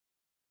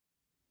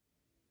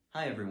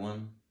Hi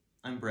everyone,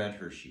 I'm Brad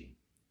Hershey,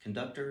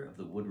 conductor of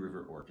the Wood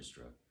River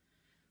Orchestra.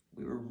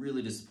 We were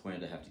really disappointed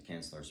to have to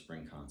cancel our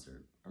spring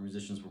concert. Our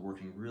musicians were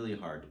working really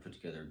hard to put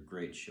together a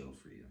great show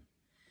for you.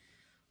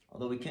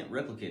 Although we can't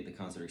replicate the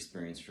concert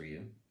experience for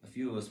you, a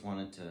few of us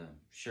wanted to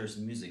share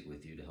some music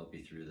with you to help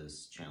you through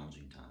this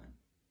challenging time.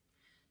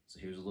 So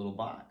here's a little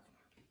Bach.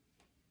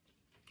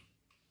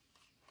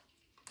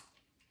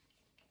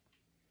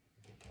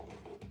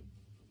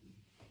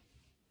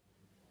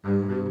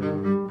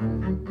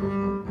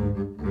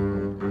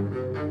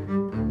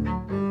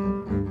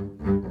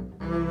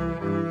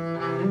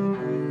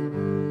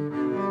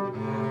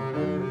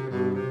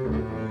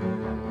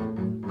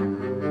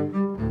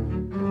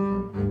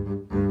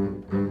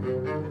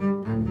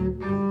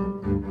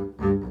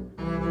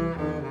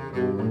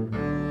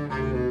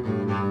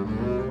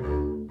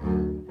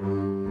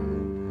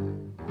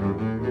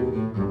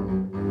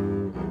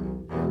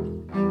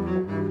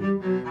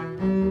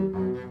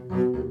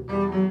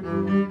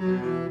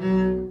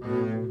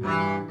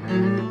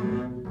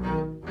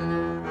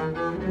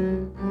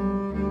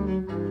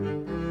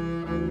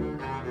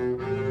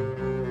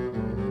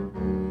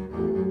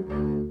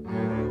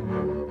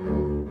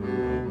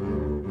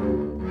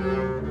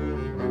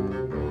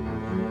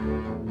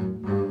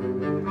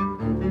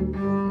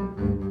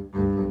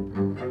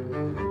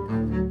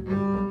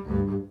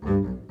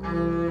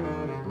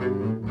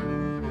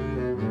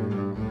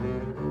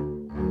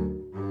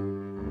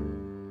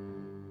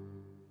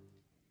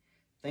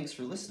 Thanks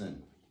for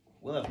listening.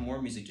 We'll have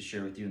more music to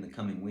share with you in the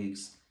coming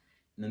weeks.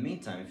 In the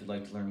meantime, if you'd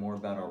like to learn more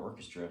about our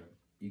orchestra,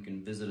 you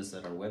can visit us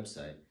at our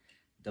website,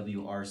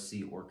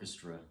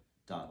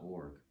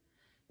 WRCorchestra.org.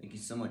 Thank you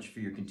so much for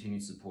your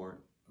continued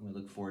support, and we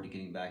look forward to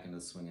getting back into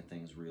the swing of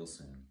things real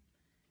soon.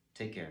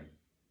 Take care.